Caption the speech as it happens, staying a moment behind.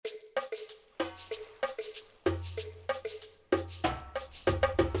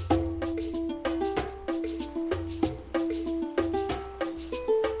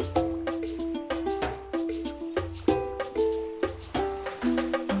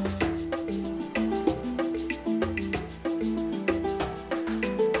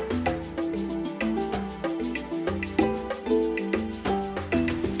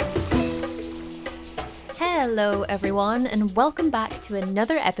Hello everyone, and welcome back to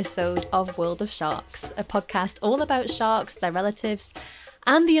another episode of World of Sharks, a podcast all about sharks, their relatives,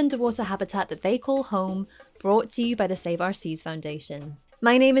 and the underwater habitat that they call home, brought to you by the Save Our Seas Foundation.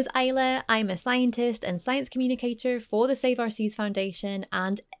 My name is Isla, I'm a scientist and science communicator for the Save Our Seas Foundation,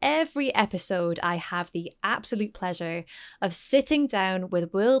 and every episode I have the absolute pleasure of sitting down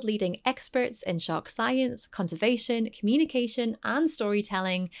with world-leading experts in shark science, conservation, communication and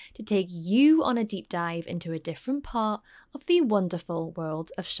storytelling to take you on a deep dive into a different part of the wonderful world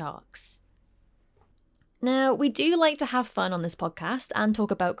of sharks. Now, we do like to have fun on this podcast and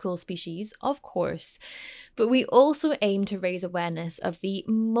talk about cool species, of course, but we also aim to raise awareness of the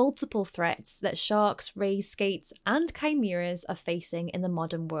multiple threats that sharks, rays, skates, and chimeras are facing in the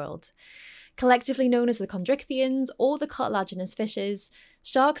modern world. Collectively known as the chondrichthyans or the cartilaginous fishes,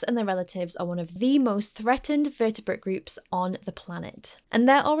 sharks and their relatives are one of the most threatened vertebrate groups on the planet. And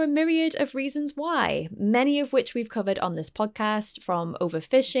there are a myriad of reasons why, many of which we've covered on this podcast, from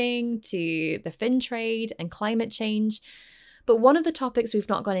overfishing to the fin trade and climate change. But one of the topics we've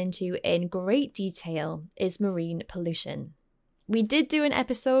not gone into in great detail is marine pollution. We did do an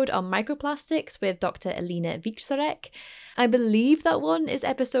episode on microplastics with Dr. Elina Wieczorek. I believe that one is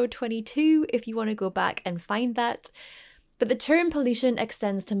episode 22 if you want to go back and find that. But the term pollution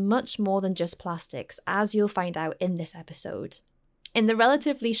extends to much more than just plastics, as you'll find out in this episode. In the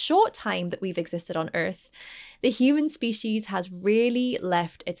relatively short time that we've existed on Earth, the human species has really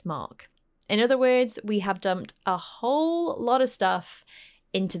left its mark. In other words, we have dumped a whole lot of stuff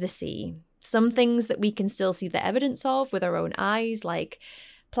into the sea. Some things that we can still see the evidence of with our own eyes, like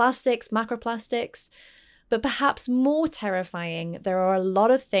plastics, macroplastics. But perhaps more terrifying, there are a lot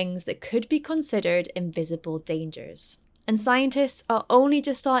of things that could be considered invisible dangers. And scientists are only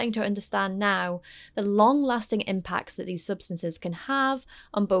just starting to understand now the long-lasting impacts that these substances can have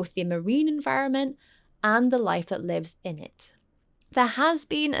on both the marine environment and the life that lives in it. There has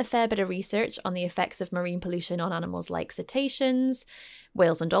been a fair bit of research on the effects of marine pollution on animals like cetaceans,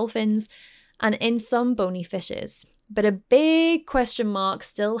 whales and dolphins, and in some bony fishes. But a big question mark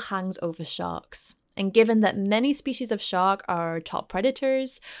still hangs over sharks. And given that many species of shark are top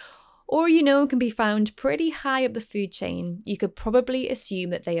predators, or, can be found pretty high up the food chain, you could probably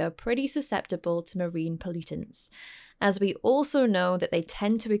assume that they are pretty susceptible to marine pollutants, as we also know that they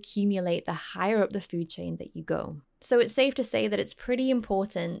tend to accumulate the higher up the food chain that you go. So it's safe to say that it's pretty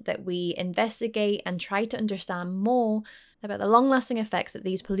important that we investigate and try to understand more about the long-lasting effects that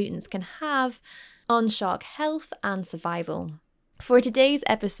these pollutants can have on shark health and survival. For today's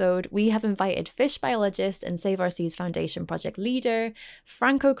episode, we have invited fish biologist and Save Our Seas Foundation project leader,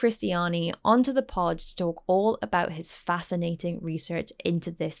 Franco Cristiani, onto the pod to talk all about his fascinating research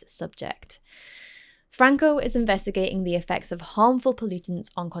into this subject. Franco is investigating the effects of harmful pollutants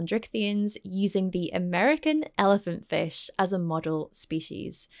on chondrichthyans using the American elephant fish as a model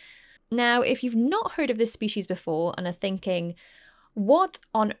species. Now, if you've not heard of this species before and are thinking, what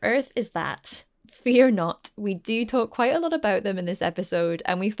on earth is that? Fear not, we do talk quite a lot about them in this episode,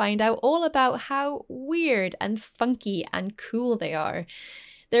 and we find out all about how weird and funky and cool they are.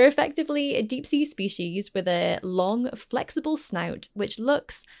 They're effectively a deep-sea species with a long, flexible snout which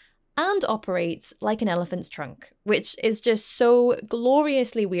looks and operates like an elephant's trunk, which is just so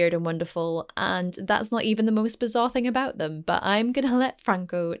gloriously weird and wonderful, and that's not even the most bizarre thing about them, but I'm gonna let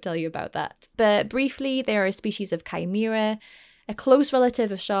Franco tell you about that. But briefly, they are a species of chimera, a close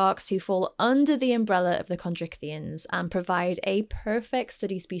relative of sharks who fall under the umbrella of the chondrichthyans and provide a perfect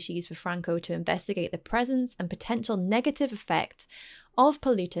study species for Franco to investigate the presence and potential negative effect of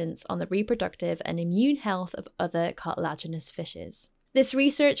pollutants on the reproductive and immune health of other cartilaginous fishes. This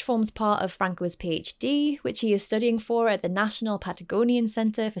research forms part of Franco's PhD, which he is studying for at the National Patagonian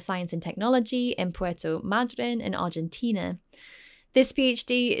Center for Science and Technology in Puerto Madryn in Argentina. This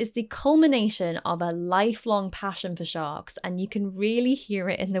PhD is the culmination of a lifelong passion for sharks, and you can really hear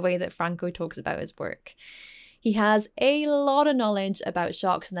it in the way that Franco talks about his work. He has a lot of knowledge about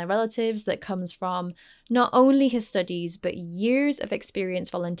sharks and their relatives that comes from not only his studies, but years of experience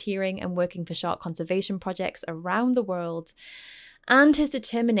volunteering and working for shark conservation projects around the world, and his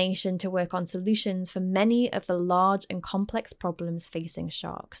determination to work on solutions for many of the large and complex problems facing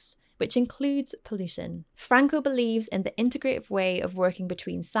sharks, which includes pollution. Franco believes in the integrative way of working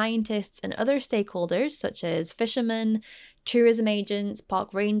between scientists and other stakeholders, such as fishermen, tourism agents,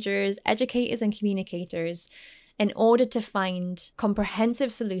 park rangers, educators, and communicators, in order to find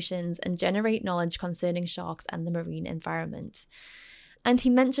comprehensive solutions and generate knowledge concerning sharks and the marine environment. And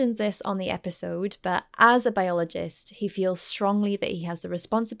he mentions this on the episode, but as a biologist, he feels strongly that he has the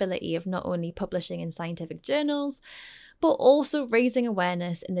responsibility of not only publishing in scientific journals, but also raising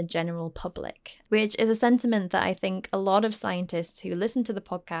awareness in the general public, which is a sentiment that I think a lot of scientists who listen to the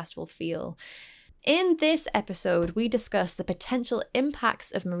podcast will feel. In this episode, we discuss the potential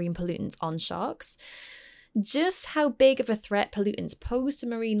impacts of marine pollutants on sharks, just how big of a threat pollutants pose to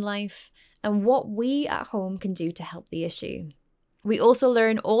marine life, and what we at home can do to help the issue. We also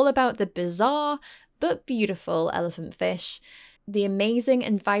learn all about the bizarre but beautiful elephant fish, the amazing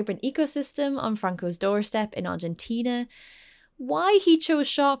and vibrant ecosystem on Franco's doorstep in Argentina, why he chose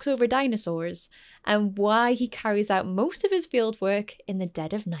sharks over dinosaurs, and why he carries out most of his fieldwork in the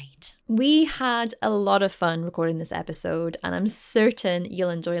dead of night. We had a lot of fun recording this episode, and I'm certain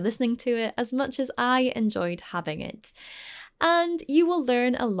you'll enjoy listening to it as much as I enjoyed having it. And you will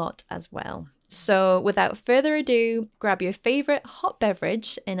learn a lot as well. So without further ado, grab your favourite hot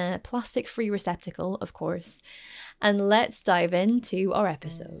beverage in a plastic-free receptacle, of course, and let's dive into our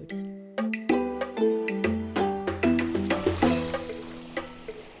episode.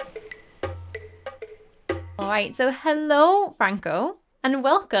 All right, so hello, Franco, and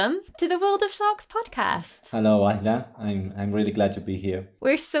welcome to the World of Sharks podcast. Hello, Ayla. I'm really glad to be here.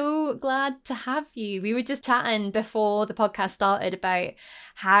 We're so glad to have you. We were just chatting before the podcast started about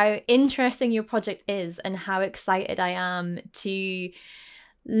how interesting your project is and how excited I am to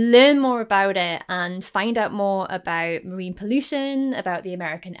learn more about it and find out more about marine pollution, about the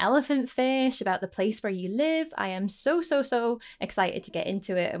American elephant fish, about the place where you live. I am so excited to get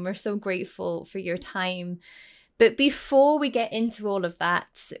into it, and we're so grateful for your time. But before we get into all of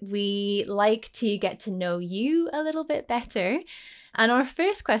that, we like to get to know you a little bit better. And our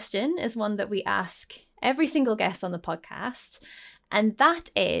first question is one that we ask every single guest on the podcast. And that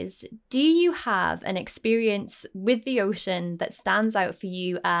is, do you have an experience with the ocean that stands out for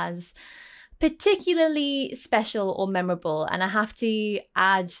you as particularly special or memorable? And I have to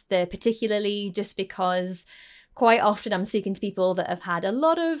add the particularly just because quite often I'm speaking to people that have had a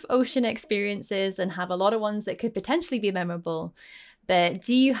lot of ocean experiences and have a lot of ones that could potentially be memorable. But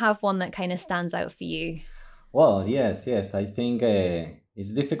do you have one that kind of stands out for you? Well, yes. I think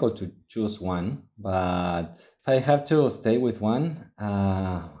it's difficult to choose one, but if I have to stay with one,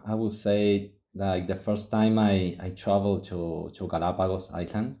 I would say like the first time I traveled to Galapagos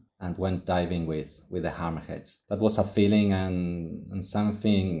Island and went diving with the hammerheads. That was a feeling and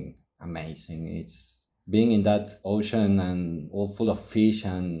something amazing. It's being in that ocean and all full of fish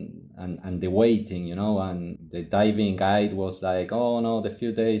and the waiting, and the diving guide was like, oh no, the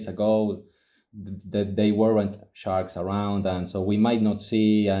few days ago that they weren't sharks around, and so we might not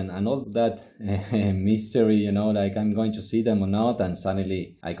see and all that mystery, like I'm going to see them or not. And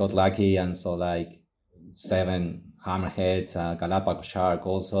suddenly I got lucky and saw like 7 hammerheads, a Galapagos shark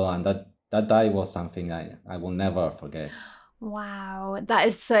also, and that dive was something I will never forget. Wow, that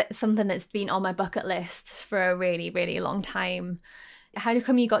is something that's been on my bucket list for a really, really long time. How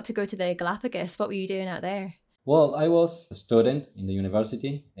come you got to go to the Galapagos? What were you doing out there? Well, I was a student in the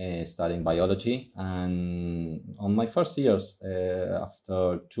university studying biology, and on my first years,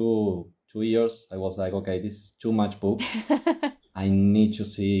 after two years, I was like, okay, this is too much book. I need to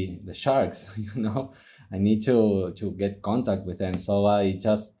see the sharks, I need to get contact with them. So I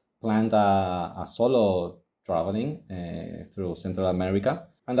just planned a solo traveling through Central America,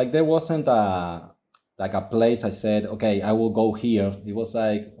 and like there wasn't a place I said, okay, I will go here. It was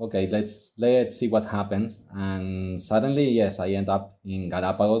like, okay, let's see what happens. And suddenly, yes, I end up in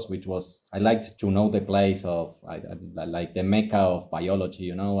Galapagos, which was, I liked to know the place of like the mecca of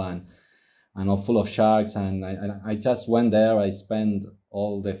biology, and all full of sharks. And I just went there. I spent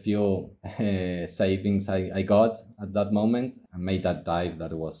all the few savings I got at that moment and made that dive.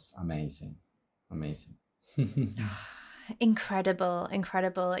 That was amazing. Incredible.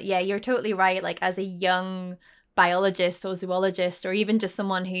 Yeah, you're totally right. Like as a young biologist or zoologist, or even just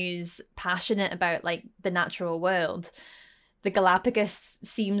someone who's passionate about like the natural world, the Galapagos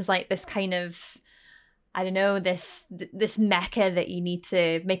seems like this kind of, I don't know, this mecca that you need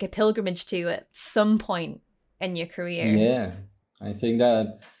to make a pilgrimage to at some point in your career. Yeah, I think that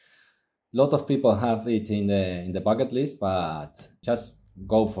a lot of people have it in the bucket list, but just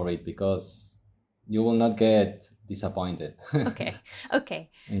go for it because you will not get disappointed. Okay.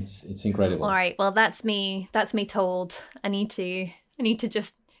 It's incredible. All right. Well, that's me told. I need to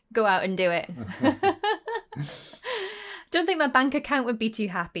just go out and do it. Don't think my bank account would be too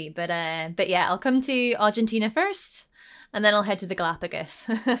happy, but yeah, I'll come to Argentina first, and then I'll head to the Galapagos.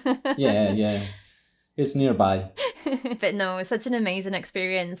 Yeah. It's nearby. But no, it's such an amazing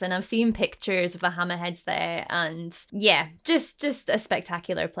experience, and I've seen pictures of the hammerheads there, and yeah, just a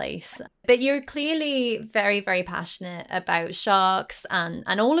spectacular place. But you're clearly very, very passionate about sharks and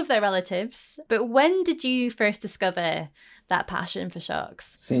all of their relatives. But when did you first discover that passion for sharks?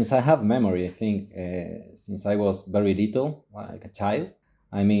 Since I have memory, I think since I was very little, like a child.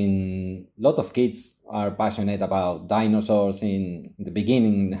 I mean, a lot of kids are passionate about dinosaurs in the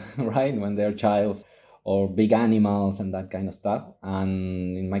beginning, right? When they're childs, or big animals and that kind of stuff.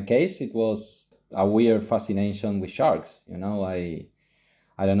 And in my case, it was a weird fascination with sharks. You know, I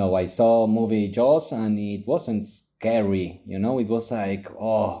don't know, I saw movie Jaws and it wasn't scary, you know, it was like,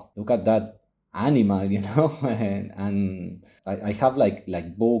 oh, look at that animal, you know, and I have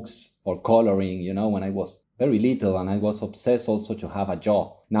like books for coloring, you know, when I was very little, and I was obsessed also to have a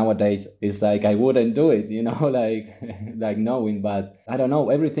jaw. Nowadays, it's like I wouldn't do it, you know, like knowing, but I don't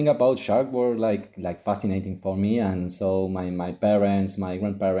know, everything about shark were like fascinating for me. And so my parents, my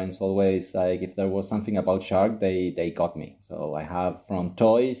grandparents always, like, if there was something about shark, they got me. So I have from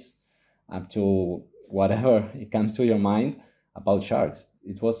toys up to whatever it comes to your mind about sharks.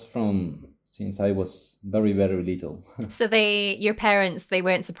 It was from since I was very, very little. So your parents, they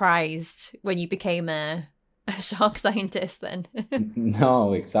weren't surprised when you became a shark scientist then?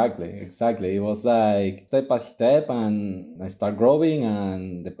 No, exactly. It was like step by step, and I start growing,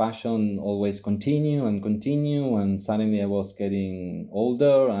 and the passion always continue, and suddenly I was getting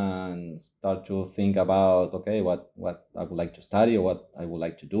older and start to think about, okay, what I would like to study or what I would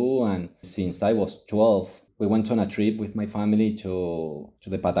like to do. And since I was 12, we went on a trip with my family to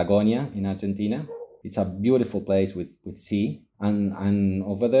the Patagonia in Argentina. It's a beautiful place with sea. And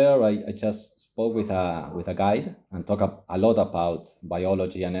over there, I just spoke with a guide and talked a lot about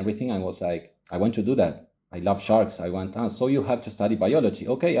biology and everything. I was like, I want to do that. I love sharks. I want, so you have to study biology.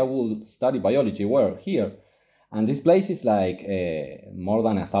 Okay, I will study biology. Where? Here. And this place is like more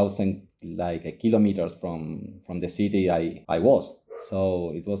than 1,000 kilometers from the city I was.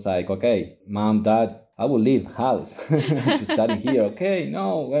 So it was like, okay, mom, dad, I will leave house to study here. Okay,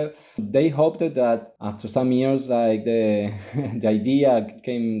 no, well, they hoped that after some years, like the idea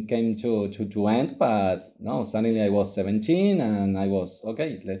came to end, but no, suddenly I was 17 and I was,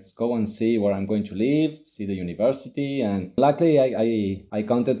 okay, let's go and see where I'm going to live, see the university. And luckily I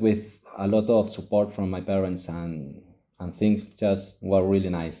counted with a lot of support from my parents, and things just were really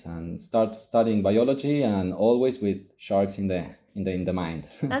nice, and start studying biology, and always with sharks in the mind.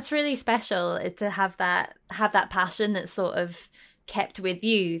 That's really special, is to have that passion that's sort of kept with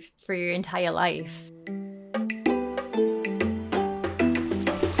you for your entire life.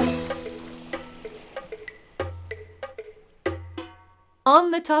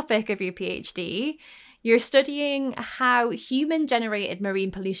 On the topic of your PhD, you're studying how human-generated marine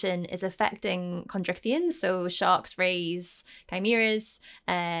pollution is affecting chondrichthyans, so sharks, rays, chimeras,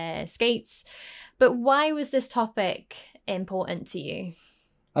 skates. But why was this topic important to you?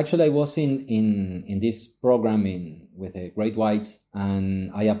 Actually, I was in this program with the great whites,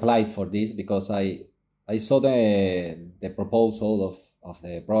 and I applied for this because I saw the proposal of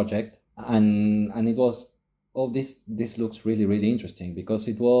the project, and it was, oh, this looks really, really interesting, because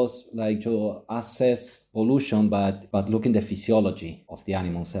it was like to assess pollution, but look in the physiology of the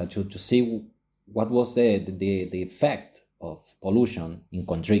animals, to see what was the effect of pollution in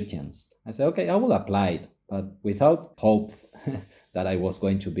chondrichthyans. I said, okay, I will apply it, but without hope that I was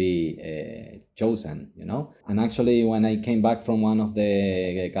going to be chosen, you know. And actually, when I came back from one of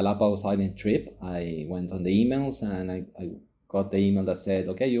the Galapagos Island trip, I went on the emails, and I got the email that said,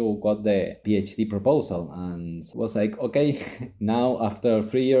 okay, you got the PhD proposal. And it was like, okay, now after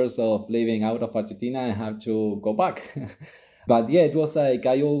 3 years of living out of Argentina, I have to go back. But yeah, it was like,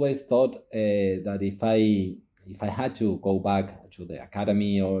 I always thought that if I had to go back to the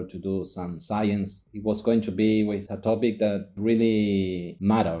academy or to do some science, it was going to be with a topic that really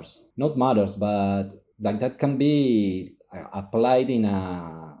matters. Not matters, but like that can be applied in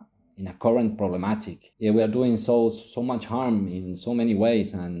a current problematic. Yeah, we are doing so much harm in so many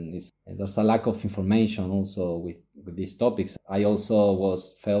ways, and there's a lack of information also with these topics. I also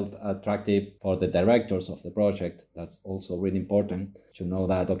felt attractive for the directors of the project. That's also really important to know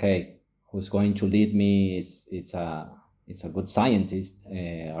that, okay, who's going to lead me it's a good scientist,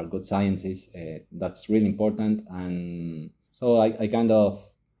 or good scientist. That's really important. And so I kind of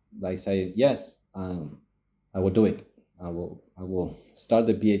like say, yes, I will do it. I will start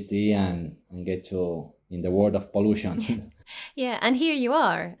the PhD and get to in the world of pollution. Yeah, and here you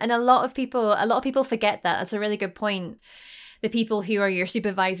are. And a lot of people forget that. That's a really good point. The people who are your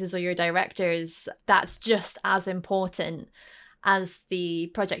supervisors or your directors, that's just as important as the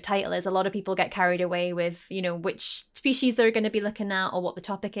project title is, a lot of people get carried away with, which species they're going to be looking at or what the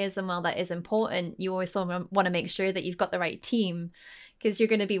topic is. And while that is important, you always want to make sure that you've got the right team, because you're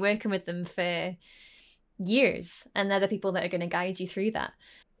going to be working with them for years, and they're the people that are going to guide you through that.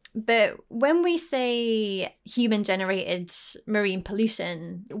 But when we say human-generated marine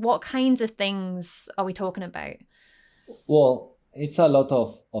pollution, what kinds of things are we talking about? Well, it's a lot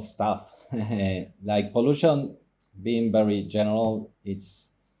of stuff. Like pollution, being very general,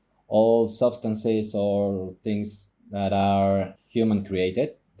 it's all substances or things that are human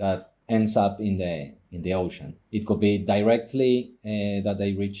created that ends up in the ocean. It could be directly that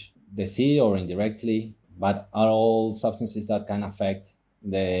they reach the sea, or indirectly, but are all substances that can affect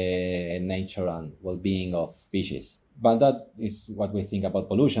the nature and well-being of species. But that is what we think about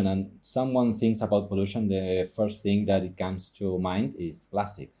pollution. And someone thinks about pollution, the first thing that it comes to mind is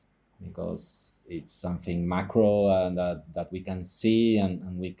plastics, because it's something macro and that we can see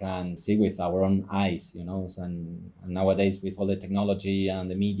and we can see with our own eyes, and nowadays with all the technology and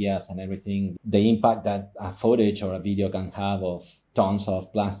the medias and everything, the impact that a footage or a video can have of tons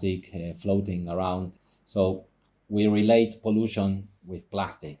of plastic floating around. So we relate pollution with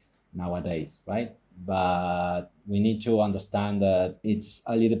plastics nowadays, right? But we need to understand that it's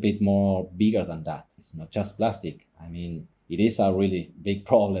a little bit more bigger than that. It's not just plastic. I mean, it is a really big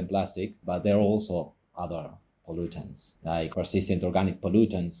problem, plastic, but there are also other pollutants, like persistent organic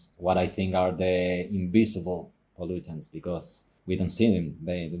pollutants, what I think are the invisible pollutants, because we don't see them.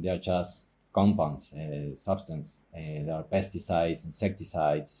 They are just compounds, substance. There are pesticides,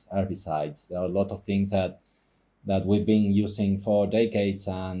 insecticides, herbicides. There are a lot of things that we've been using for decades,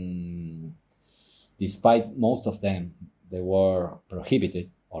 and despite most of them, they were prohibited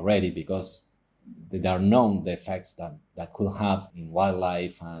already because there are known the effects that could have in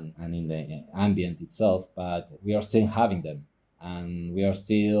wildlife and in the ambient itself, but we are still having them. And we are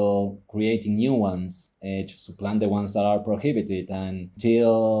still creating new ones to supplant the ones that are prohibited. And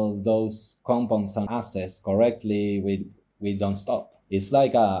until those compounds are assessed correctly, we don't stop. It's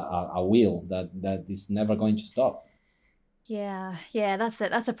like a wheel that is never going to stop. Yeah,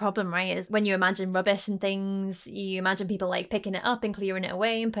 that's a problem, right? Is when you imagine rubbish and things, you imagine people like picking it up and clearing it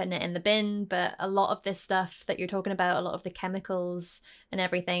away and putting it in the bin. But a lot of this stuff that you're talking about, a lot of the chemicals and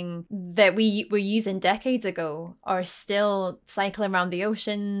everything that we were using decades ago are still cycling around the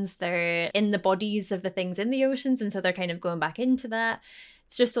oceans. They're in the bodies of the things in the oceans, and so they're kind of going back into that.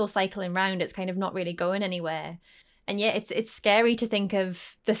 It's just all cycling around. It's kind of not really going anywhere. And yeah, it's scary to think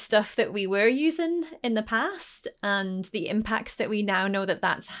of the stuff that we were using in the past and the impacts that we now know that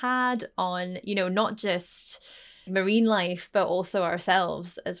that's had on, not just marine life, but also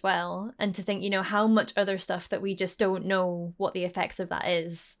ourselves as well. And to think, how much other stuff that we just don't know what the effects of that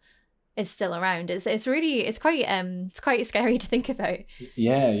is still around. It's quite scary to think about.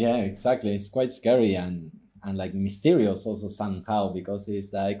 Yeah, exactly. It's quite scary and like mysterious also somehow, because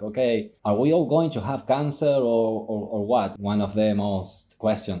it's like, okay, are we all going to have cancer or what? One of the most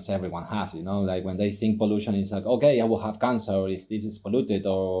questions everyone has, like when they think pollution, is like, okay, I will have cancer if this is polluted,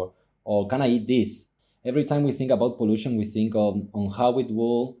 or can I eat this? Every time we think about pollution, we think on how it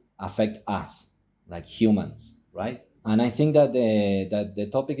will affect us, like humans, right? And I think that the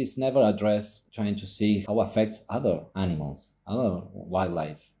topic is never addressed, trying to see how it affects other animals, other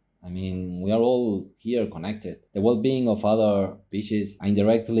wildlife. I mean, we are all here connected. The well-being of other species,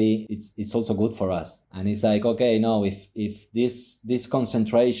 indirectly, it's also good for us. And it's like, okay, no, if this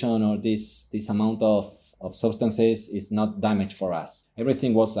concentration or this amount of substances is not damage for us.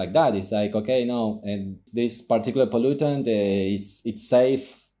 Everything was like that. It's like, okay, no, and this particular pollutant it's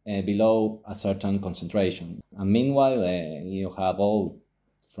safe below a certain concentration. And meanwhile, you have all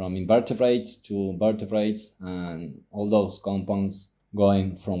from invertebrates to vertebrates and all those compounds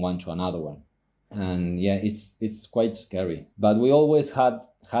going from one to another one. And yeah, it's quite scary. But we always had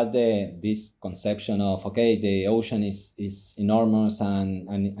this conception of, okay, the ocean is enormous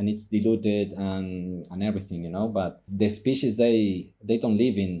and it's diluted and everything, but the species, they don't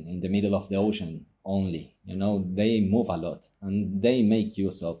live in the middle of the ocean only, they move a lot and they make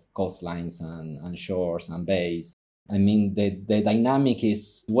use of coastlines and shores and bays. I mean, the dynamic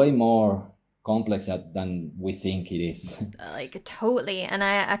is way more complex than we think it is. Like totally. And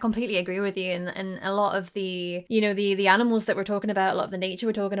I completely agree with you. And a lot of the animals that we're talking about, a lot of the nature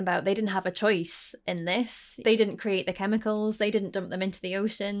we're talking about, they didn't have a choice in this. They didn't create the chemicals, they didn't dump them into the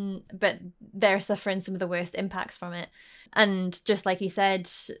ocean, but they're suffering some of the worst impacts from it. And just like you said,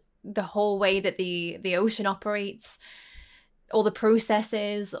 the whole way that the ocean operates, all the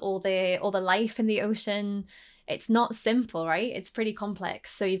processes, all the life in the ocean, it's not simple, right? It's pretty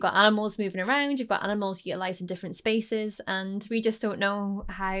complex. So you've got animals moving around, you've got animals utilizing different spaces, and we just don't know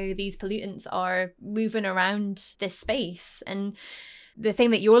how these pollutants are moving around this space. And the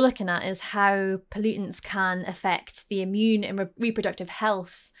thing that you're looking at is how pollutants can affect the immune and reproductive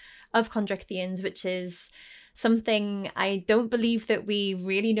health of chondrichthyans, which is something I don't believe that we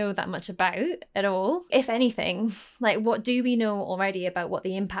really know that much about at all. If anything, like, what do we know already about what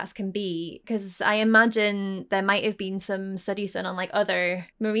the impacts can be? Because I imagine there might have been some studies done on like other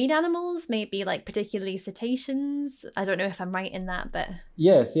marine animals, maybe like particularly cetaceans. I don't know if I'm right in that, but...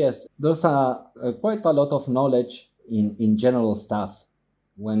 Yes. There's quite a lot of knowledge in general stuff.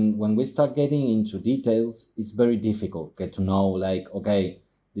 When we start getting into details, it's very difficult get to know, like, okay,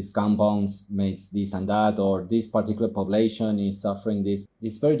 these compounds makes this and that, or this particular population is suffering this.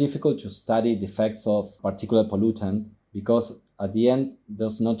 It's very difficult to study the effects of particular pollutant, because at the end,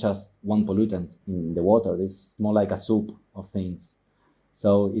 there's not just one pollutant in the water. It's more like a soup of things.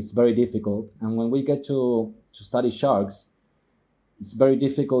 So it's very difficult. And when we get to study sharks, it's very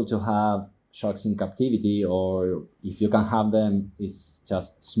difficult to have sharks in captivity, or if you can have them, it's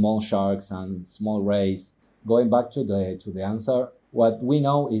just small sharks and small rays. Going back to the answer, what we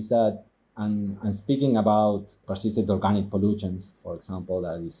know is that, and speaking about persistent organic pollutants, for example,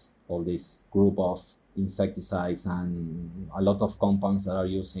 that is all this group of insecticides and a lot of compounds that are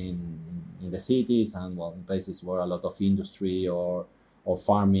used in the cities and, well, in places where a lot of industry or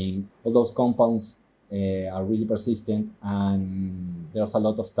farming, all those compounds are really persistent, and there's a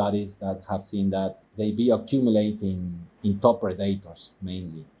lot of studies that have seen that they be accumulating in top predators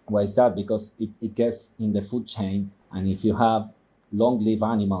mainly. Why is that? Because it gets in the food chain, and if you have long-lived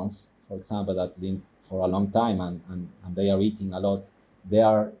animals, for example, that live for a long time and they are eating a lot, they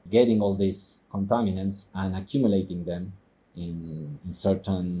are getting all these contaminants and accumulating them in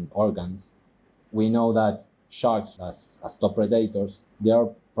certain organs. We know that sharks, as top predators, they are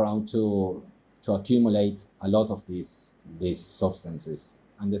prone to accumulate a lot of these substances.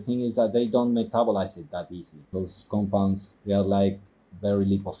 And the thing is that they don't metabolize it that easily. Those compounds, they are like very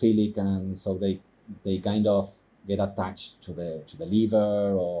lipophilic, and so they kind of get attached to the liver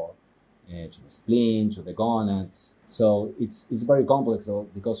or to the spleen, to the gonads. So it's very complex, though,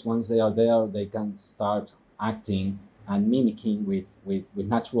 because once they are there, they can start acting and mimicking with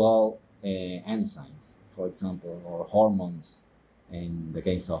natural enzymes, for example, or hormones in the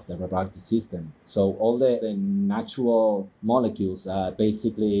case of the reproductive system. So all the natural molecules that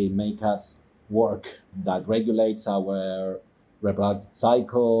basically make us work, that regulates our reproductive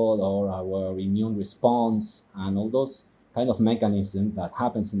cycle or our immune response, and all those kind of mechanisms that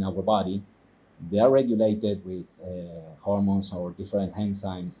happens in our body, they are regulated with hormones or different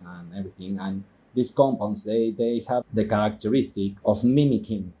enzymes and everything. And these compounds, they have the characteristic of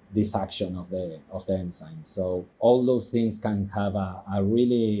mimicking this action of the enzyme. So all those things can have a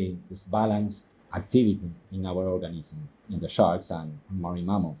really disbalanced activity in our organism, in the sharks and marine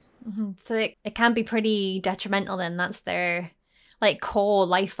mammals. Mm-hmm. So it can be pretty detrimental then. That's their like core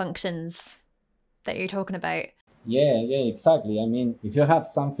life functions that you're talking about. Yeah, exactly. I mean, if you have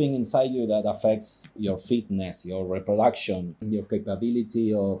something inside you that affects your fitness, your reproduction, your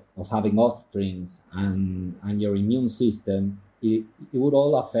capability of having offsprings, and your immune system, it would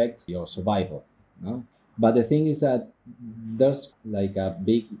all affect your survival. No? But the thing is that there's like a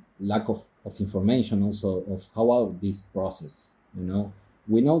big lack of information also of how are this process.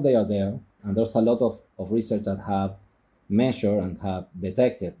 We know they are there, and there's a lot of research that have measured and have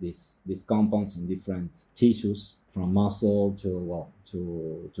detected these compounds in different tissues, from muscle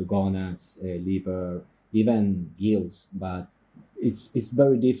to gonads, liver, even gills. But it's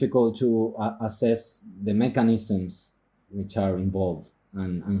very difficult to assess the mechanisms which are involved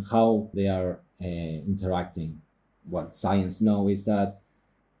and how they are interacting. What science knows is that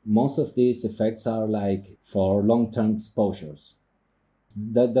most of these effects are like for long-term exposures.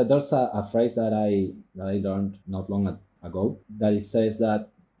 There's a phrase that I learned not long ago, that it says that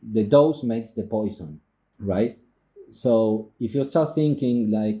the dose makes the poison, right? So if you start thinking,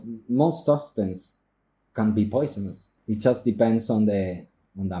 like, most substance can be poisonous, it just depends on the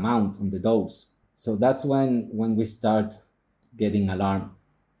amount, on the dose. So that's when we start getting alarmed,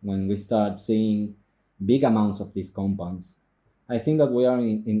 when we start seeing big amounts of these compounds. I think that we are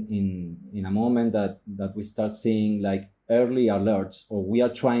in a moment that we start seeing like early alerts, or we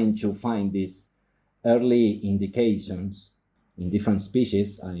are trying to find these early indications in different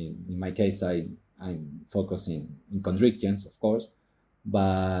species. In my case, I'm focusing in chondrichthyans, of course,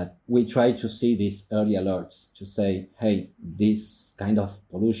 but we try to see these early alerts to say, hey, this kind of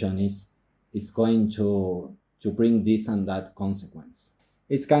pollution is going to bring this and that consequence.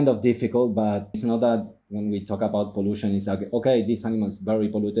 it's kind of difficult, but it's not that when we talk about pollution, it's like, okay, this animal is very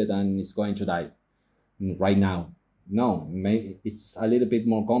polluted and it's going to die right now. No, maybe it's a little bit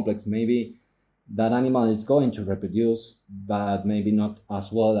more complex. Maybe that animal is going to reproduce, but maybe not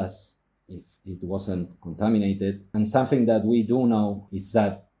as well as if it wasn't contaminated. And something that we do know is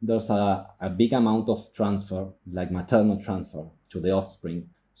that there's a big amount of transfer, like maternal transfer to the offspring.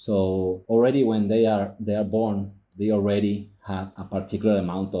 So already when they are born, they already have a particular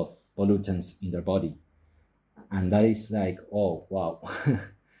amount of pollutants in their body. And that is like, oh, wow.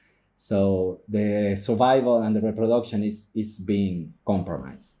 So the survival and the reproduction is being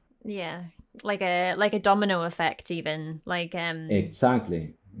compromised. Yeah, like a domino effect, even like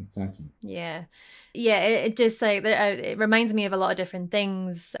Exactly. Yeah, it just like it reminds me of a lot of different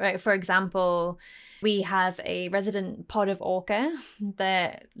things. Right, for example, we have a resident pod of orca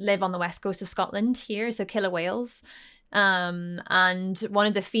that live on the west coast of Scotland here, so killer whales, and one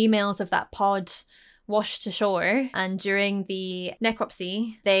of the females of that pod washed ashore, and during the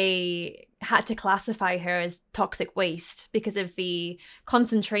necropsy they had to classify her as toxic waste because of the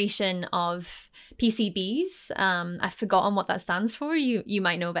concentration of PCBs. I've forgotten what that stands for. You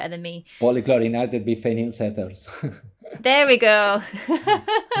might know better than me. Polychlorinated biphenyl ethers. There we go.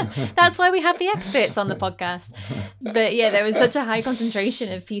 That's why we have the experts on the podcast. But yeah, there was such a high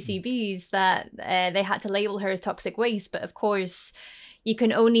concentration of PCBs that they had to label her as toxic waste. But of course, you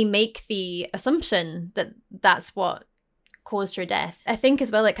can only make the assumption that that's what caused her death. I think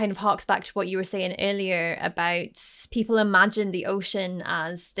as well it kind of harks back to what you were saying earlier about people imagine the ocean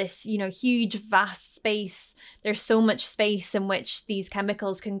as this, huge vast space. There's so much space in which these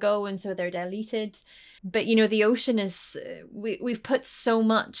chemicals can go, and so they're diluted. But the ocean is we've put so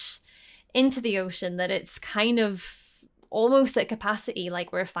much into the ocean that it's kind of almost at capacity.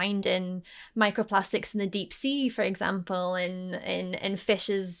 Like we're finding microplastics in the deep sea, for example, in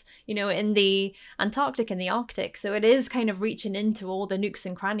fishes, in the Antarctic and the Arctic. So it is kind of reaching into all the nooks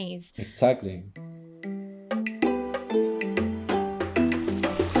and crannies. Exactly.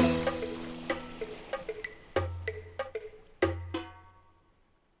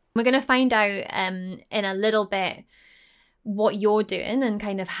 We're going to find out in a little bit what you're doing and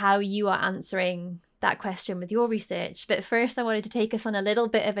kind of how you are answering that question with your research. But first, I wanted to take us on a little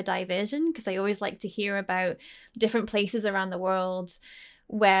bit of a diversion, because I always like to hear about different places around the world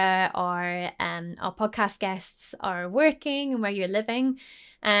where our podcast guests are working and where you're living.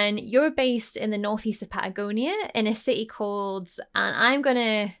 And you're based in the northeast of Patagonia in a city called, and I'm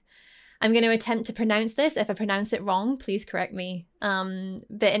going to attempt to pronounce this. If I pronounce it wrong, please correct me.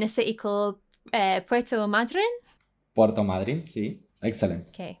 But in a city called Puerto Madryn. Puerto Madryn, sí. Excellent.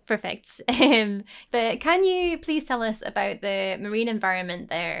 Okay, perfect. But can you please tell us about the marine environment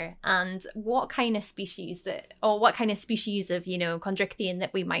there and what kind of species of chondrichthyon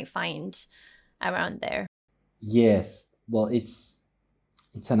that we might find around there? Yes, well, it's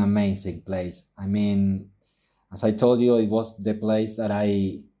an amazing place. I mean, as I told you, it was the place that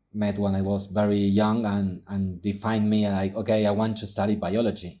I met when I was very young and defined me like, okay, I want to study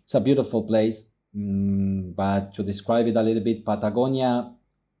biology. It's a beautiful place. But to describe it a little bit, Patagonia,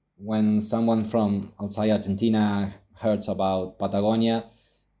 when someone from outside Argentina hears about Patagonia,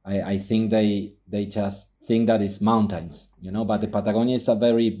 I think they just think that it's mountains, but the Patagonia is a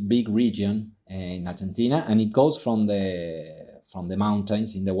very big region in Argentina, and it goes from the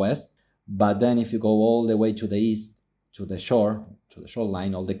mountains in the west. But then if you go all the way to the east, to the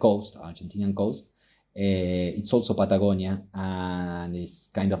shoreline, all the coast, Argentinian coast, it's also Patagonia, and it's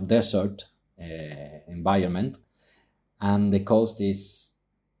kind of desert environment, and the coast is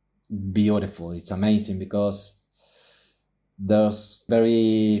beautiful. It's amazing because there's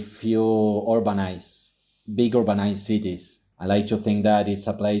very few big urbanized cities. I like to think that it's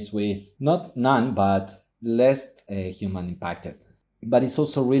a place with none but less human impacted. But it's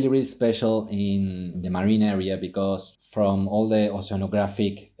also really, really special in the marine area because from all the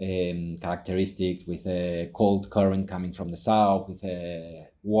oceanographic characteristics, with a cold current coming from the south, with a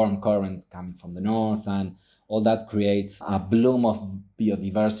warm current coming from the north, and all that creates a bloom of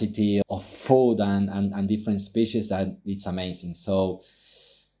biodiversity, of food and different species, that it's amazing. So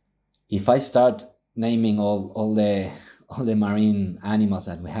if I start naming all the marine animals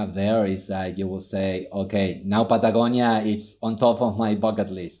that we have there, is like you will say, okay, now Patagonia, it's on top of my bucket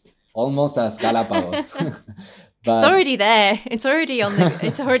list, almost as Galapagos. But it's already there. It's already on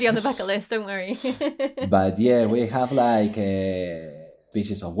the bucket list. Don't worry. But yeah, we have like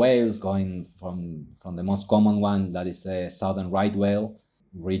species of whales going from the most common one, that is the southern right whale,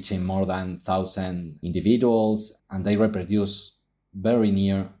 reaching more than 1,000 individuals, and they reproduce very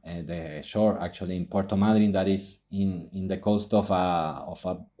near the shore, actually in Puerto Madryn, that is in the coast of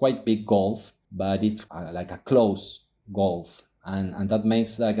a quite big gulf, but it's like a close gulf, and that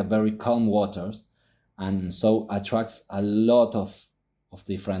makes like a very calm waters, and so attracts a lot of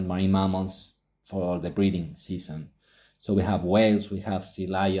different marine mammals for the breeding season. So we have whales, we have sea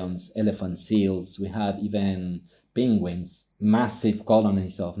lions, elephant seals, we have even penguins, massive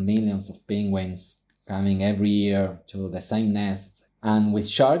colonies of millions of penguins coming every year to the same nest. And with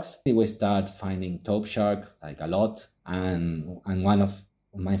sharks, we start finding taupe shark like a lot, and one of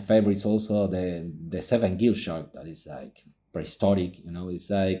my favorites also the seven gill shark that is like prehistoric. It's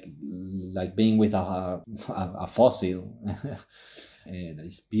like being with a fossil. That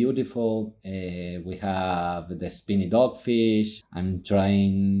is beautiful. We have the spiny dogfish. I'm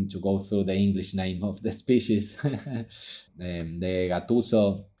trying to go through the English name of the species. The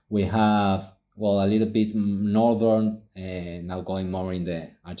gatuso. We have, well, a little bit northern, now going more in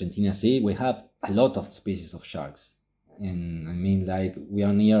the Argentina Sea. We have a lot of species of sharks. And I mean, like, we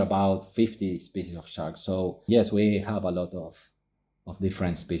are near about 50 species of sharks. So yes, we have a lot of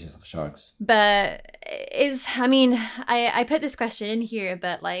different species of sharks. But I put this question in here,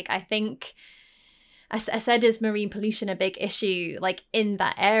 but like, I think I said, is marine pollution a big issue like in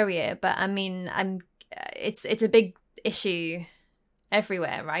that area? But I mean, it's a big issue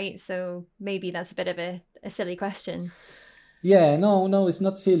everywhere, right? So maybe that's a bit of a silly question. Yeah, no, it's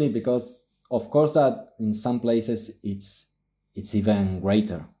not silly, because of course that in some places it's even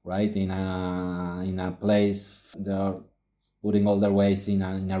greater, right? In a place they are putting all their waste in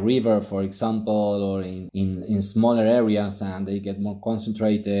a river, for example, or in smaller areas, and they get more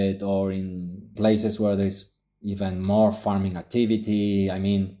concentrated, or in places where there's even more farming activity. I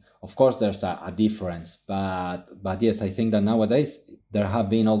mean, of course there's a difference, but yes, I think that nowadays there have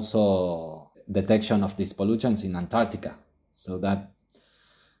been also detection of these pollutants in Antarctica, so that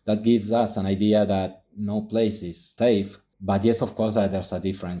gives us an idea that no place is safe. But yes, of course, there's a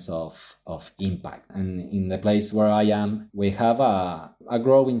difference of impact. And in the place where I am, we have a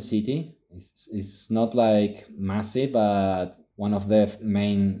growing city. It's not like massive, but one of the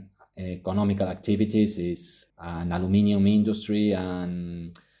main economical activities is an aluminium industry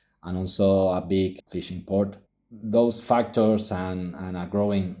and also a big fishing port. Those factors and a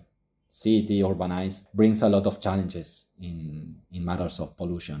growing city, urbanized, brings a lot of challenges in matters of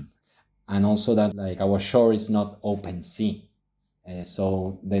pollution. And also that, like, our shore is not open sea.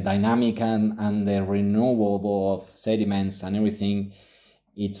 So the dynamic and the renewable of sediments and everything,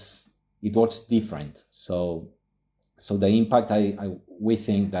 it works different. So the impact, we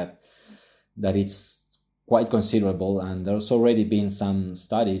think that it's quite considerable, and there's already been some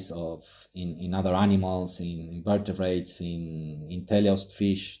studies in other animals, in invertebrates, in teleost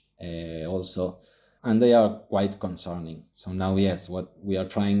fish also, and they are quite concerning. So now, yes, what we are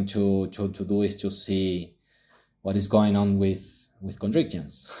trying to do is to see what is going on with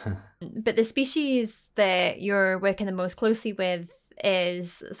constrictions. But the species that you're working the most closely with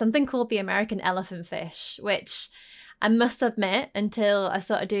is something called the American elephant fish, which I must admit, until I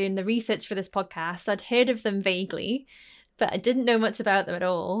started doing the research for this podcast, I'd heard of them vaguely, but I didn't know much about them at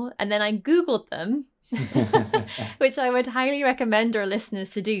all. And then I Googled them, which I would highly recommend our listeners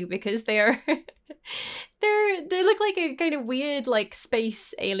to do, because they are they look like a kind of weird, like,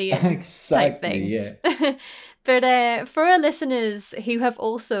 space alien exactly, type thing. Yeah. But for our listeners who have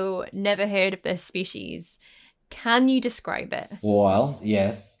also never heard of this species, can you describe it? Well,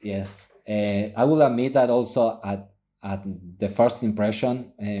 yes. I will admit that also at the first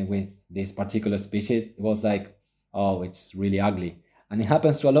impression with this particular species, it was like, oh, it's really ugly. And it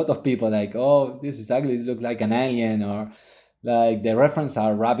happens to a lot of people, like, oh, this is ugly, it looks like an alien, or like the reference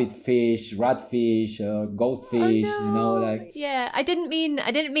are rabbitfish, ratfish, or ghostfish, like. Yeah, I didn't mean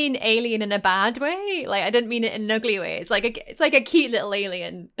alien in a bad way. Like, I didn't mean it in an ugly way. It's like a cute little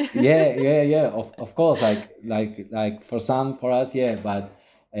alien. yeah. Of course, like for us, yeah, but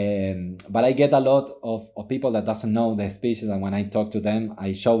I get a lot of people that doesn't know the species, and when I talk to them,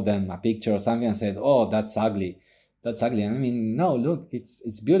 I show them a picture or something and said, oh, that's ugly. And I mean, no, look,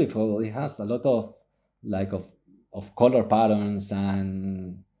 it's beautiful. It has a lot of of color patterns,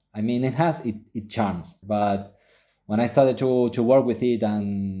 and I mean, it charms. But when I started to work with it,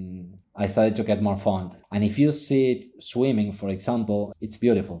 and I started to get more fond. And if you see it swimming, for example, it's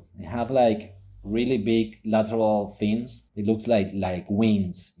beautiful. It have like really big lateral fins. It looks like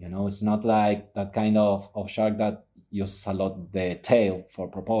wings, It's not like that kind of shark that uses a lot the tail for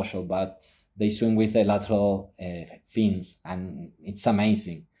propulsion, but they swim with the lateral fins, and it's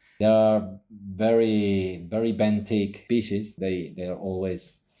amazing. They are very, very benthic species. They are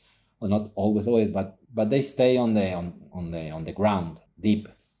always or not always, but they stay on the ground deep,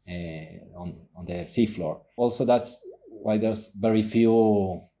 on the seafloor. Also, that's why there's very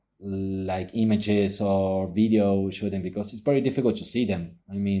few like images or video shooting, because it's very difficult to see them.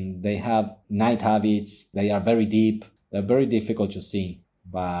 I mean, they have night habits, they are very deep, they're very difficult to see.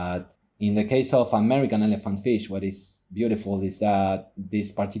 But in the case of American elephant fish, what is beautiful is that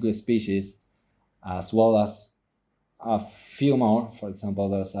this particular species, as well as a few more, for example,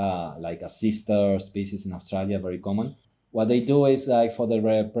 there's like a sister species in Australia, very common. What they do is, like, for the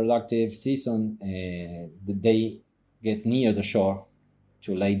reproductive season, they get near the shore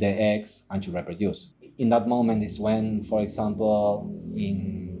to lay the eggs and to reproduce. In that moment is when, for example,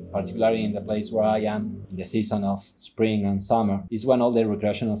 particularly in the place where I am, in the season of spring and summer, is when all the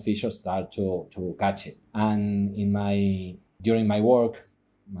recreational fishers start to catch it. And during my work,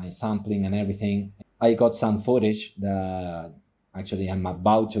 my sampling and everything, I got some footage that actually I'm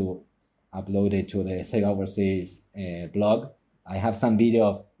about to upload it to the Save Overseas blog. I have some video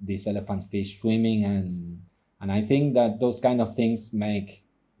of this elephant fish swimming, and I think that those kind of things make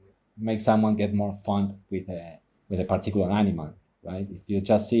someone get more fond with a particular animal, right? If you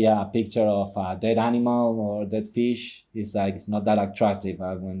just see a picture of a dead animal or dead fish, it's not that attractive.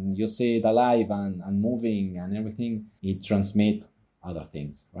 But when you see it alive and moving and everything, it transmits other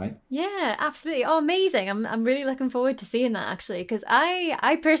things, right? Yeah, absolutely. Oh, amazing. I'm really looking forward to seeing that, actually, because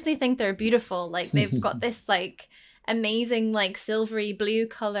I personally think they're beautiful. Like, they've got this like amazing like silvery blue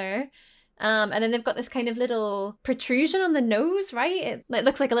color. And then they've got this kind of little protrusion on the nose, right? It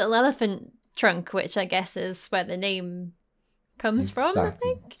looks like a little elephant trunk, which I guess is where the name comes from, I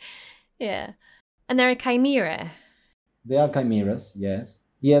think. Yeah. And they're a chimera. They are chimeras, yes.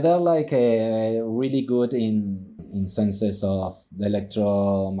 Yeah, they're like really good in senses of the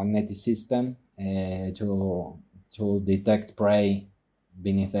electromagnetic system to detect prey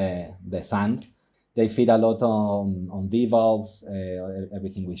beneath the sand. They feed a lot on bivalves,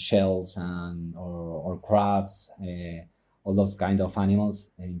 everything with shells or crabs, all those kind of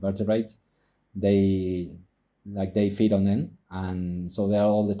animals, invertebrates. They feed on them, and so they're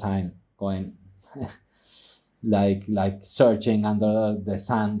all the time going like searching under the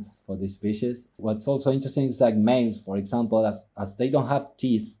sand for this species. What's also interesting is like males, for example, as they don't have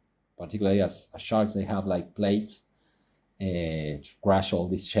teeth, particularly as sharks, they have like plates to crush all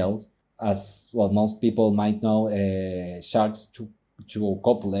these shells. As well, most people might know, sharks to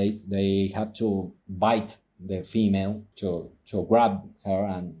copulate, they have to bite the female to grab her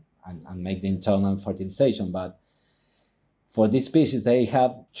and make the internal fertilization. But for this species, they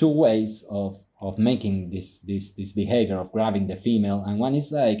have two ways of making this behavior of grabbing the female, and one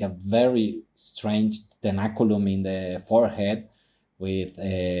is like a very strange tenaculum in the forehead with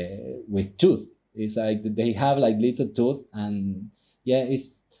tooth. It's like they have like little tooth, and yeah,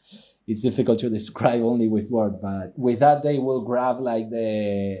 it's difficult to describe only with words, but with that they will grab like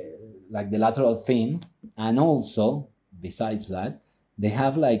the lateral fin, and also besides that they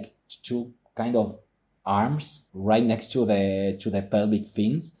have like two kind of arms right next to the pelvic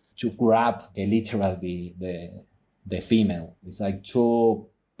fins to grab literally the female. It's like two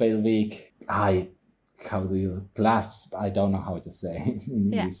pelvic how do you clasp? I don't know how to say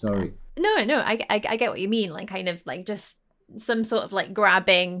in English, sorry. No, I get what you mean, like kind of like just some sort of like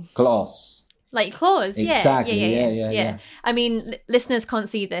grabbing claws. Like claws, exactly. Yeah. I mean, listeners can't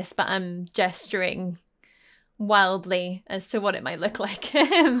see this, but I'm gesturing wildly as to what it might look like.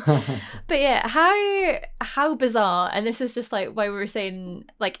 But yeah, how bizarre. And this is just like why we were saying,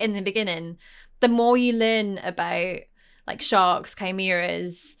 like in the beginning, the more you learn about like sharks,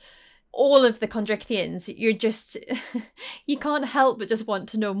 chimeras, all of the chondrichthyans, you're just you can't help but just want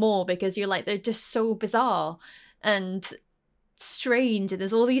to know more, because you're like, they're just so bizarre and strange, and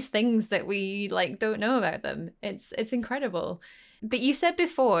there's all these things that we like don't know about them. It's incredible. But you said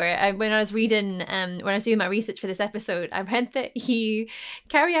before, when I was doing my research for this episode, I read that you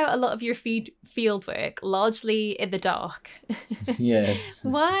carry out a lot of your field work largely in the dark. Yes.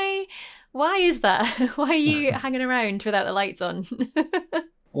 Why is that? Why are you hanging around without the lights on?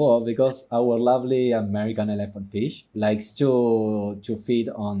 Well, because our lovely American elephant fish likes to feed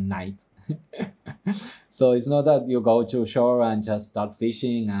on night. So it's not that you go to shore and just start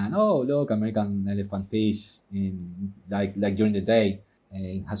fishing and, oh, look, American elephant fish in like during the day.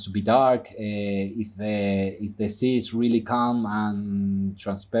 It has to be dark. If the sea is really calm and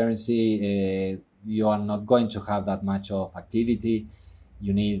transparency, you are not going to have that much of activity.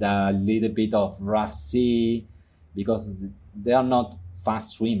 You need a little bit of rough sea because they are not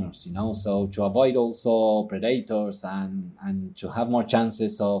fast swimmers, so to avoid also predators and to have more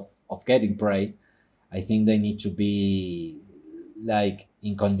chances of getting prey, I think they need to be like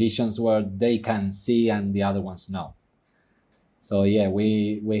in conditions where they can see and the other ones no. So yeah,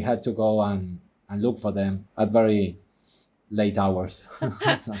 we had to go and look for them at very late hours.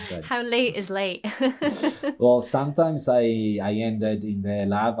 Sometimes. How late is late? Well, sometimes I ended in the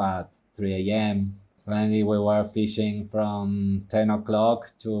lab at 3 a.m. Suddenly we were fishing from 10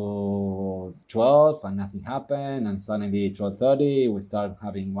 o'clock to 12 and nothing happened. And suddenly 12:30 we start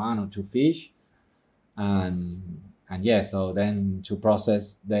having 1 or 2 fish. And yeah, so then to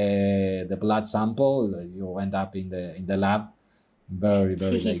process the blood sample, you end up in the lab very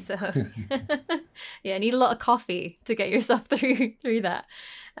late. Yeah, need a lot of coffee to get yourself through that.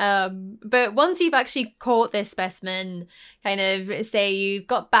 But once you've actually caught this specimen, kind of say you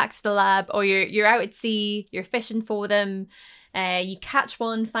got back to the lab, or you're out at sea, you're fishing for them, you catch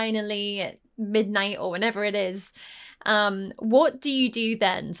one finally at midnight or whenever it is. What do you do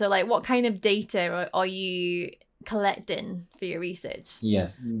then? So like, what kind of data are you collecting for your research?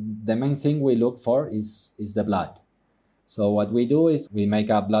 Yes, the main thing we look for is the blood. So what we do is we make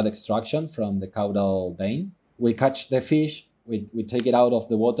a blood extraction from the caudal vein. We catch the fish, we take it out of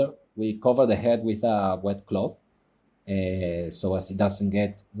the water, we cover the head with a wet cloth, so as it doesn't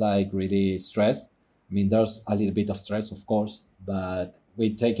get like really stressed. I mean, there's a little bit of stress, of course, but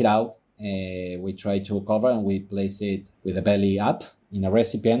we take it out, we try to cover, and we place it with the belly up in a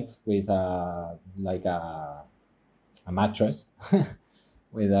recipient with a mattress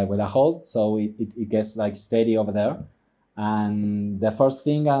with a hole, so it gets like steady over there. And the first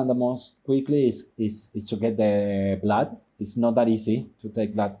thing and the most quickly is to get the blood. It's not that easy to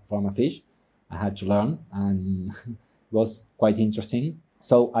take blood from a fish. I had to learn, and it was quite interesting.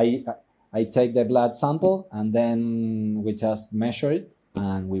 So I take the blood sample, and then we just measure it,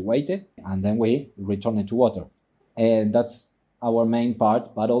 and we weight it, and then we return it to water. And that's our main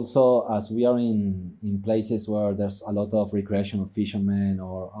part. But also, as we are in places where there's a lot of recreational fishermen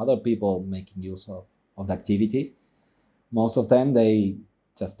or other people making use of the activity, most of them, they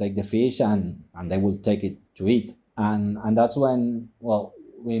just take the fish and they will take it to eat. And that's when, well,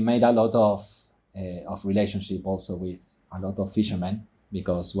 we made a lot of relationship also with a lot of fishermen,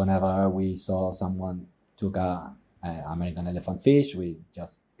 because whenever we saw someone took a American elephant fish, we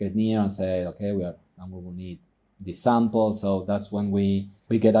just get near and say, okay, we will need this sample. So that's when we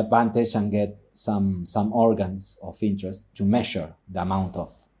get advantage and get some organs of interest to measure the amount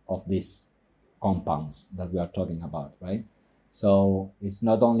of these compounds that we are talking about, right? So it's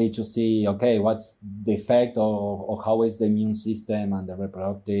not only to see, okay, what's the effect or how is the immune system and the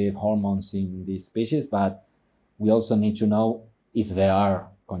reproductive hormones in these species, but we also need to know if they are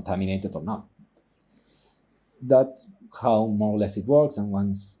contaminated or not. That's how more or less it works. And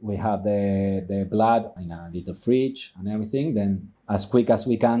once we have the blood in a little fridge and everything, then as quick as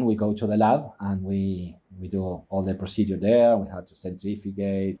we can, we go to the lab and we do all the procedure there. We have to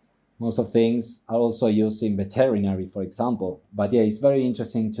centrifugate. Most of things are also used in veterinary, for example. But yeah, it's very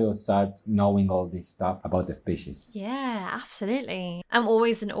interesting to start knowing all this stuff about the species. Yeah, absolutely. I'm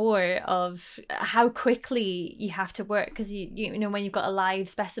always in awe of how quickly you have to work, because you know, when you've got a live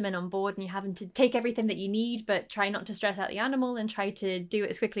specimen on board and you're having to take everything that you need, but try not to stress out the animal and try to do it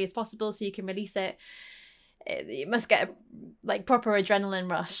as quickly as possible so you can release it. You must get a like proper adrenaline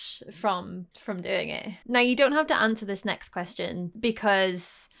rush from doing it. Now, you don't have to answer this next question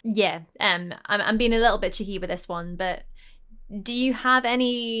because I'm being a little bit cheeky with this one, but do you have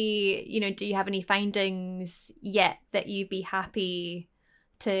any findings yet that you'd be happy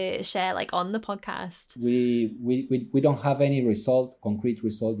to share, like, on the podcast? We don't have any concrete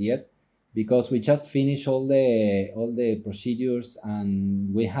result yet, because we just finished all the procedures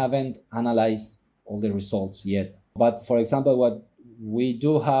and we haven't analyzed all the results yet. But for example, what we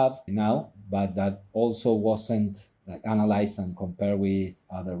do have now, but that also wasn't like analyzed and compared with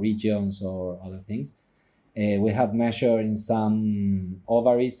other regions or other things, we have measured in some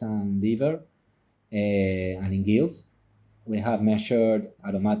ovaries and liver and in gills. We have measured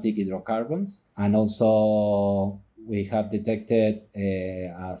aromatic hydrocarbons, and also we have detected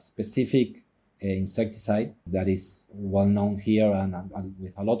a specific insecticide that is well known here and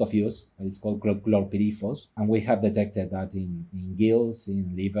with a lot of use. It's called chlorpyrifos, and we have detected that in gills,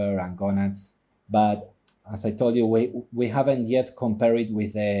 in liver and gonads. But as I told you, we haven't yet compared it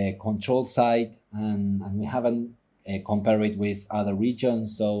with a control site, and we haven't compared it with other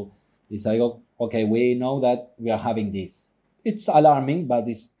regions. So it's like, okay, we know that we are having this. It's alarming, but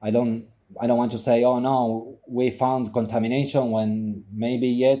I don't want to say, oh no, we found contamination, when maybe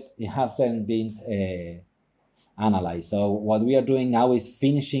yet it hasn't been analyzed. So what we are doing now is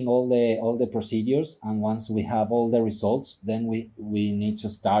finishing all the procedures, and once we have all the results, then we need to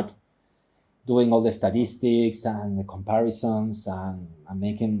start doing all the statistics and the comparisons and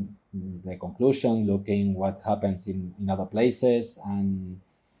making the conclusion, looking what happens in other places. And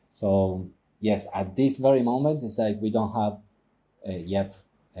so, yes, at this very moment, it's like we don't have yet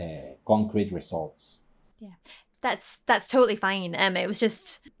concrete results. Yeah, that's totally fine. It was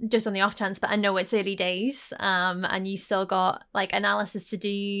just on the off chance, but I know it's early days, and you still got like analysis to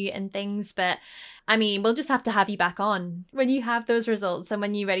do and things. But I mean, we'll just have to have you back on when you have those results and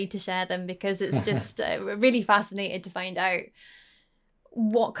when you're ready to share them, because it's just really fascinated to find out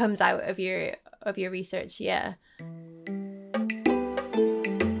what comes out of your research. Yeah.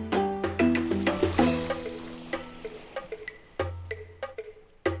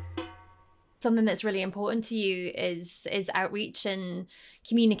 Something that's really important to you is outreach and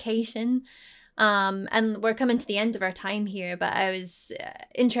communication. And we're coming to the end of our time here, but I was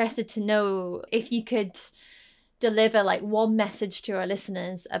interested to know if you could deliver like one message to our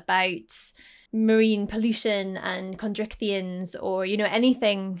listeners about marine pollution and chondrichthyans, or, you know,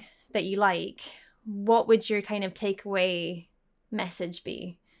 anything that you like. What would your kind of takeaway message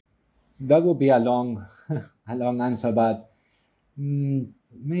be? That would be a long answer, but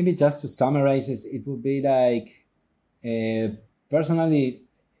maybe just to summarize it would be like, personally,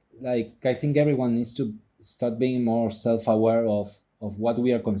 like I think everyone needs to start being more self-aware of what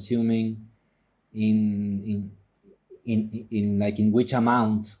we are consuming, in like in which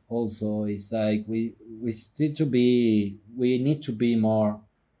amount. Also, it's like we need to be more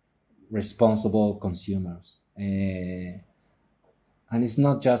responsible consumers, and it's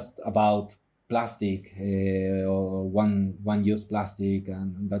not just about plastic, or one use plastic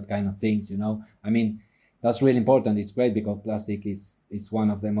and that kind of things, you know. I mean, that's really important. It's great because plastic is one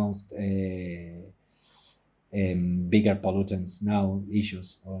of the most bigger pollutants now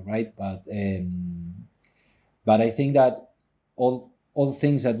issues, all right. But I think that all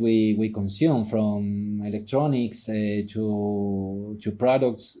things that we consume, from electronics to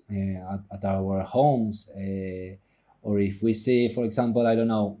products at our homes, or if we see, for example, I don't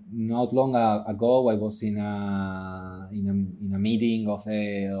know, not long ago I was in a meeting of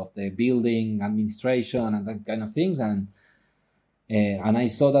the building administration and that kind of things, and I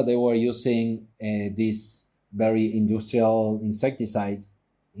saw that they were using these very industrial insecticides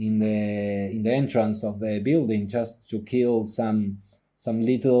in the entrance of the building, just to kill some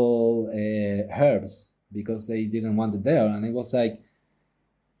little herbs, because they didn't want it there. And it was like,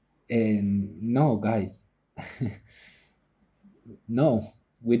 no, guys. No,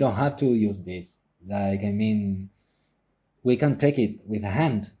 we don't have to use this. Like, I mean, we can take it with a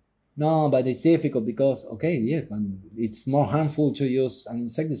hand. No, but it's difficult because, okay, yeah, it's more harmful to use an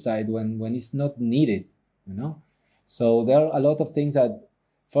insecticide when it's not needed, you know? So there are a lot of things that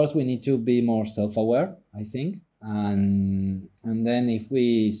first we need to be more self-aware, I think. And then if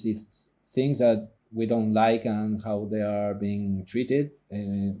we see things that we don't like and how they are being treated,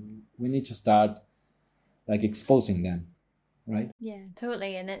 we need to start like exposing them. Right. Yeah,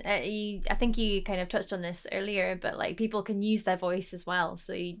 totally. And I think you kind of touched on this earlier, but like people can use their voice as well.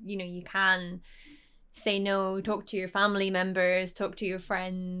 So, you know, you can say no, talk to your family members, talk to your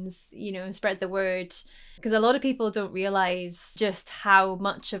friends, you know, spread the word. Because a lot of people don't realize just how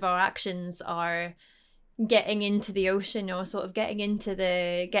much of our actions are getting into the ocean, or sort of getting into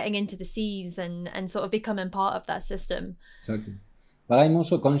the seas and sort of becoming part of that system. Exactly. But I'm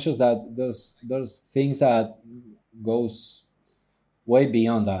also conscious that there's things that goes way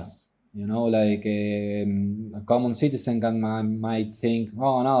beyond us, you know, like a common citizen might think,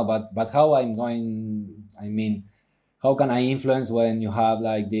 oh no, but how how can I influence when you have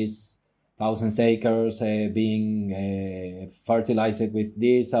like these thousands acres being fertilized with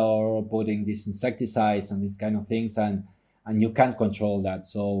this, or putting these insecticides and these kind of things, and you can't control that.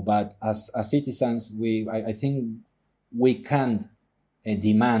 So, but as citizens, I think we can't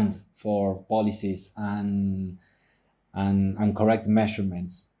demand for policies and correct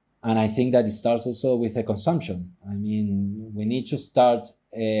measurements. And I think that it starts also with the consumption. I mean, we need to start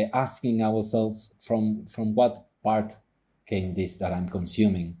asking ourselves from what part came this that I'm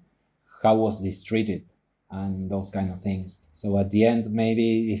consuming? How was this treated? And those kind of things. So at the end,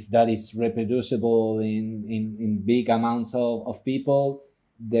 maybe if that is reproducible in big amounts of people,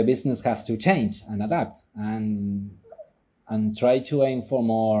 the business has to change and adapt and try to aim for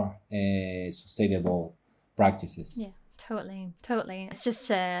more sustainable practices. Yeah. Totally. It's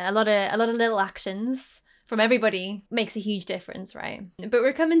just a lot of little actions from everybody makes a huge difference, right? But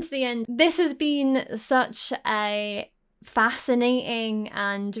we're coming to the end. This has been such a fascinating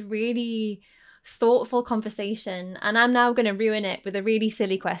and really thoughtful conversation, and I'm now going to ruin it with a really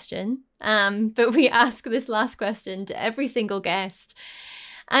silly question. But we ask this last question to every single guest,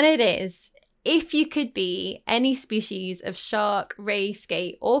 and it is: if you could be any species of shark, ray,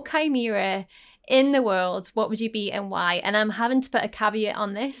 skate, or chimera in the world, what would you be and why? And I'm having to put a caveat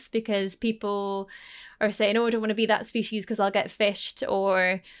on this because people are saying, oh, I don't want to be that species because I'll get fished,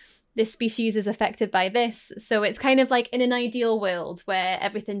 or this species is affected by this. So it's kind of like in an ideal world where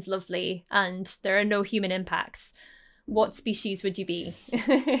everything's lovely and there are no human impacts. What species would you be?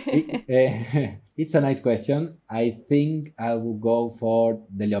 It's a nice question. I think I will go for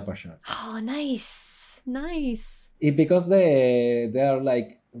the leopard shark. Oh, nice. Because they are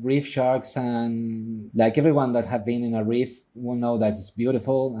like reef sharks, and like everyone that have been in a reef will know that it's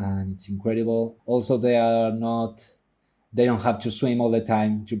beautiful and it's incredible. Also, they don't have to swim all the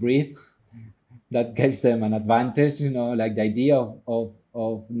time to breathe. That gives them an advantage, like the idea of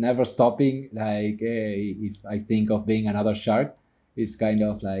never stopping. Like if I think of being another shark, it's kind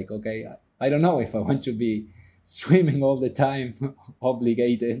of like, okay, I don't know if I want to be swimming all the time,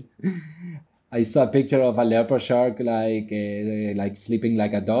 obligated. I saw a picture of a leopard shark like sleeping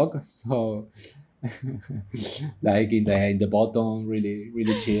like a dog, so like in the bottom, really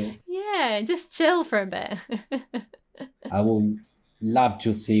really chill. Yeah, just chill for a bit. I would love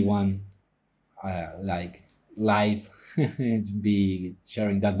to see one like live, be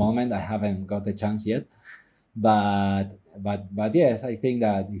sharing that moment. I haven't got the chance yet, but yes, I think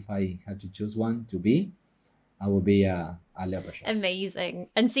that if I had to choose one to be, I would be a leopard shark. Amazing.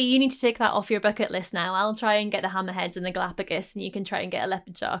 And see, you need to take that off your bucket list now. I'll try and get the hammerheads in the Galapagos, and you can try and get a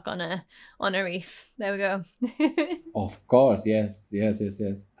leopard shark on a reef. There we go. Of course, yes.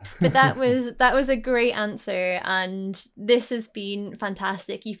 But that was a great answer, and this has been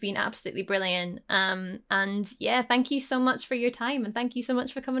fantastic. You've been absolutely brilliant. And yeah, thank you so much for your time, and thank you so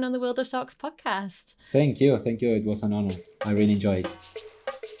much for coming on the World of Sharks podcast. Thank you. It was an honor. I really enjoyed it.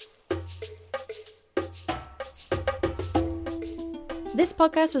 This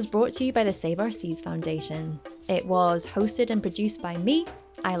podcast was brought to you by the Save Our Seas Foundation. It was hosted and produced by me,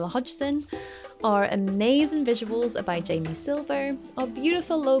 Isla Hodgson. Our amazing visuals are by Jamie Silver. Our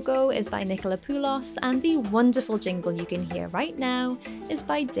beautiful logo is by Nicola Poulos, and the wonderful jingle you can hear right now is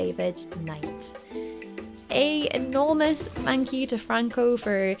by David Knight. An enormous thank you to Franco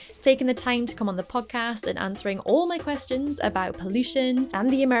for taking the time to come on the podcast and answering all my questions about pollution and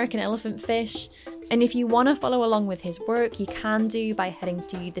the American elephant fish. And if you want to follow along with his work, you can do by heading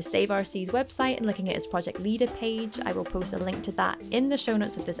to the Save Our Seas website and looking at his project leader page. I will post a link to that in the show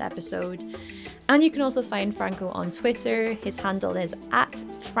notes of this episode. And you can also find Franco on Twitter. His handle is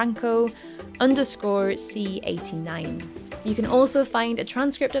 @Franco_C89. You can also find a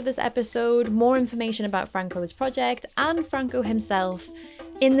transcript of this episode, more information about Franco's project, and Franco himself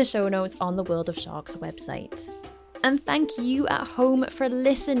in the show notes on the World of Sharks website. And thank you at home for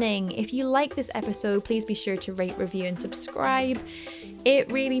listening. If you like this episode, please be sure to rate, review, and subscribe.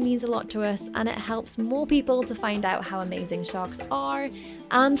 It really means a lot to us, and it helps more people to find out how amazing sharks are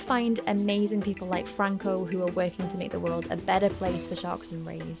and find amazing people like Franco who are working to make the world a better place for sharks and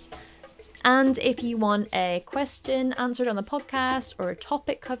rays. And if you want a question answered on the podcast or a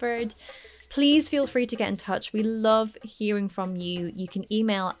topic covered, please feel free to get in touch. We love hearing from you. You can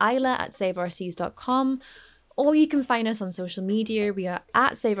email isla@saveourseas.com, or you can find us on social media. We are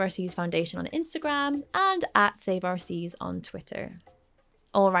 @Save Our Seas Foundation on Instagram and @Save Our Seas on Twitter.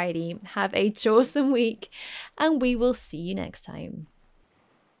 Alrighty, have a awesome week, and we will see you next time.